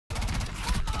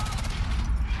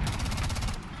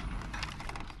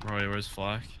Roy, where's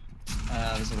Flock?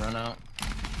 There's a run out.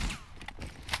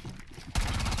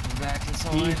 Back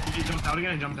inside. He jumped out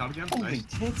again and jumped out again. Holy Nice.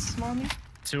 tits, mommy.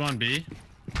 2 on B.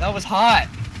 That was hot.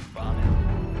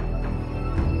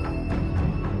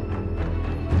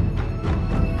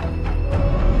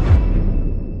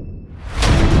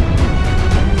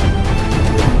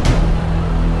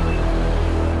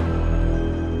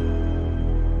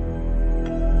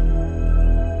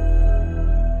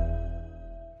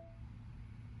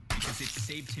 Because it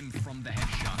saved him from the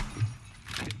headshot.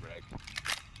 Hit reg.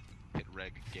 Hit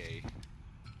reg gay.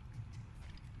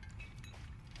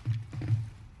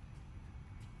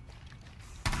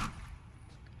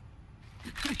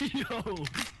 Yo!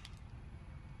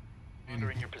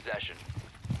 Longer in your possession.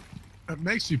 It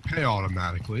makes you pay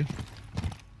automatically,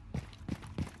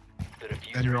 The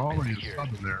diffuser and you're has been already secured.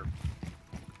 subbing there.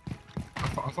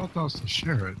 I thought that was to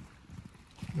share it.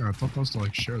 Yeah, I thought that was to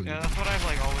like share the. Yeah, that's what I've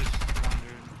like always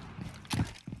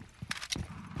wondered.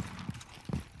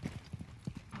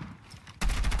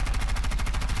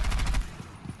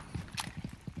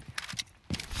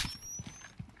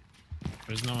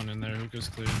 There's no one in there. Hookah's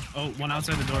clear. Oh, one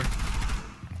outside the door.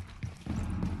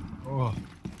 Oh,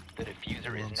 The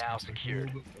diffuser is now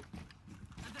secured.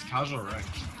 Casual wreck.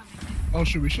 oh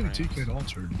shit, we should have TK'd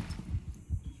altered.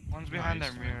 One's behind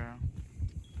Nice, that mirror.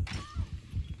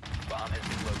 Bomb has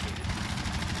been located.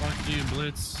 Fuck you,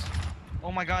 Blitz.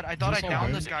 Oh my god, I thought I Is this downed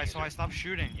all this guy, so I stopped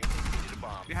shooting. You located a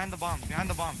bomb. Behind the bomb, behind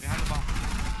the bomb, behind the bomb.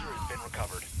 Diffuser has been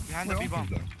recovered. Behind the B bomb.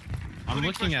 I'm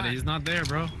looking at it. He's not there,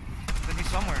 bro. Then he's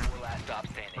somewhere. 4 last stop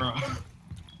standing. Bro.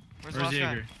 Where's the Where's last guy?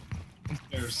 Jaeger?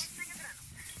 There's.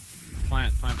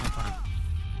 Plant.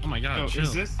 Oh my god, Yo, chill.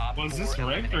 is this was this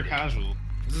ranked or casual?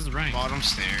 This is ranked. Bottom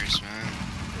stairs, man.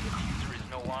 The diffuser is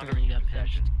no longer Whatever in you your got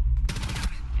possession.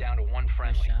 Down to 1 Nice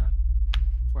friendly. shot.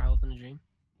 4 health in a dream.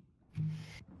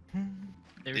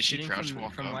 They were Did she shooting crouch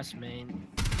walk from up? West Main.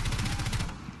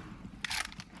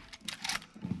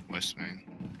 West main.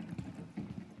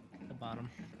 The bottom.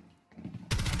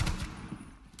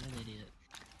 What an idiot.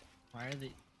 Why are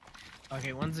they?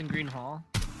 Okay, one's in Green Hall.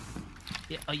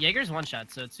 Yeah, oh, Jaeger's one shot,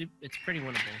 so it's pretty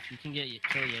winnable. If you can kill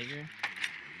Jaeger.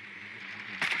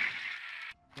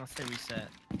 Unless they reset.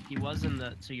 He was in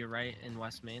the to your right in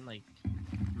West Main, like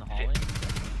in the hallway.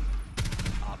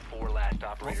 Op 4 last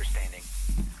operator standing.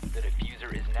 The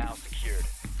diffuser is now secured.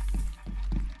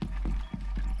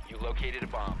 You located a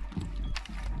bomb.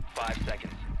 5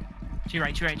 seconds. To your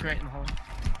right in the hallway.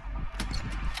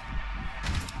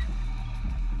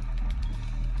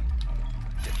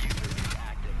 Diffuser is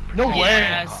active. No way.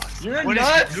 Yes. You're What is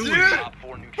nuts, he dude. doing? Op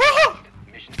 4 neutralized.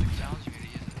 Mission success.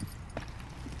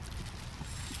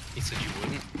 He said you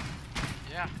wouldn't.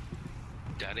 Yeah,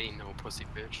 That ain't no pussy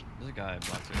bitch. There's a guy about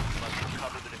to. Must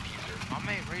recover the diffuser. my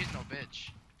mate raised no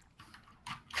bitch.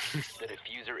 The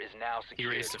diffuser is now He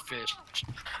secured. raised a fish.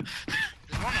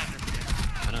 There's one under me.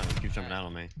 I know. Keep jumping out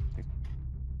on me.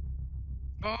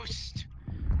 Ghost!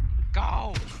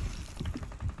 Go!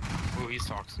 Oh, he's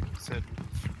toxic. He said,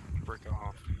 frick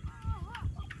off.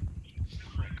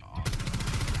 Frick off.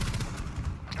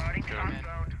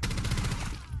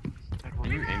 Are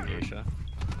you in Geisha?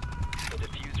 The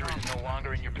diffuser is no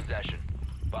longer in your possession.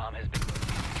 Bomb has been located.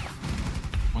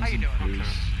 How you doing?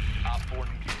 Op 4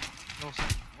 neutralized.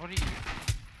 Milsim, what are you?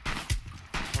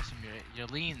 Milsim, your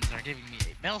leans are giving me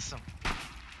a Milsim.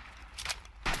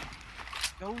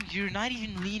 No, you're not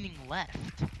even leaning left.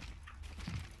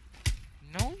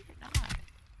 No, you're not.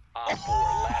 Op 4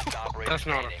 last operator That's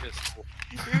not a standing. pistol.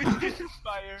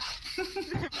 Fire.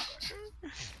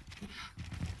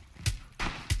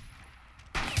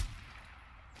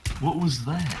 What was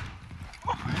that?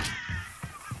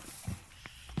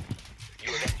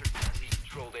 You have entered the enemy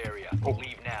controlled area.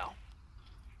 Leave now.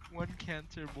 One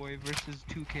cancer boy versus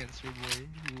 2 cancer boy.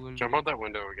 You will Jump out that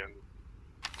window again.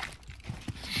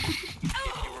 If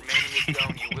you remain in this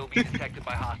zone, you will be detected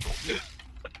by hostiles.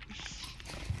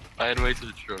 I had waited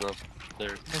to showed up there.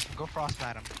 Milsim, go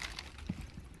frostbite him.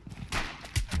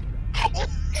 4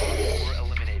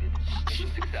 eliminated. Mission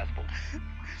successful.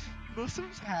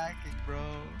 Milsim's hacking, bro.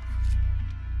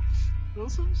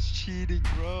 Milsim's cheating,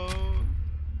 bro.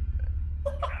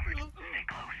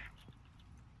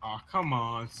 Oh, come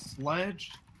on,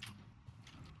 Sledge.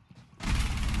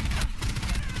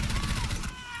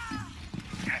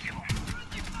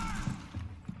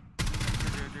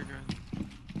 You're good.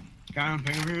 Guy on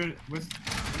ping over here with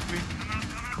me.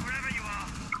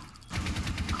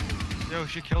 Yo,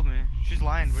 she killed me. She's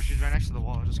lying, but she's right next to the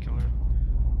wall. I'll just kill her.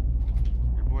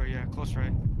 Your boy, yeah, close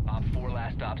right. Op 4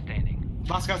 last stop standing.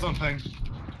 Last guy's on ping.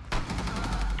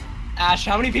 Ash,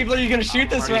 how many people are you gonna shoot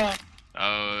this round?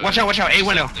 Watch out, A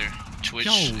window. Twitch.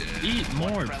 Yo, eat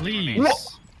more, please. What?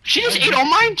 She just ate on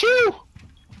mine too.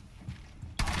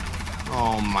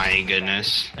 Oh my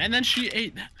goodness. And then she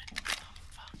ate that.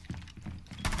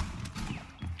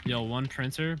 Yo, one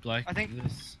printer, black. I think-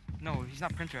 This. No, he's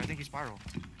not printer. I think he's spiral.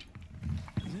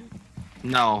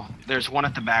 No, there's one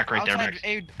at the back right outside,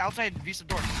 there. outside Visa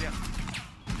door. Yeah.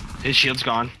 His shield's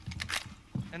gone.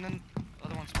 And then the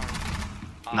other one's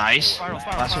spiral. Nice. Spiral,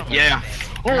 spiral, Last spiral. one. Yeah.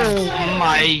 Oh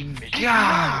my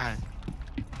god.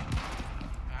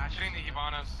 Shooting the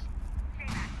Hibanas.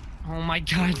 Oh my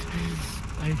god.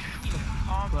 I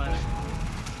but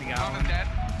we got one. dead.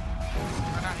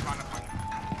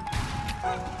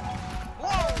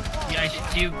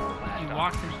 You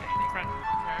walked in front.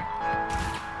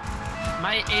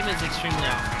 My aim is extremely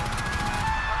off.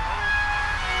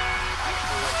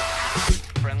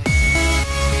 Friendly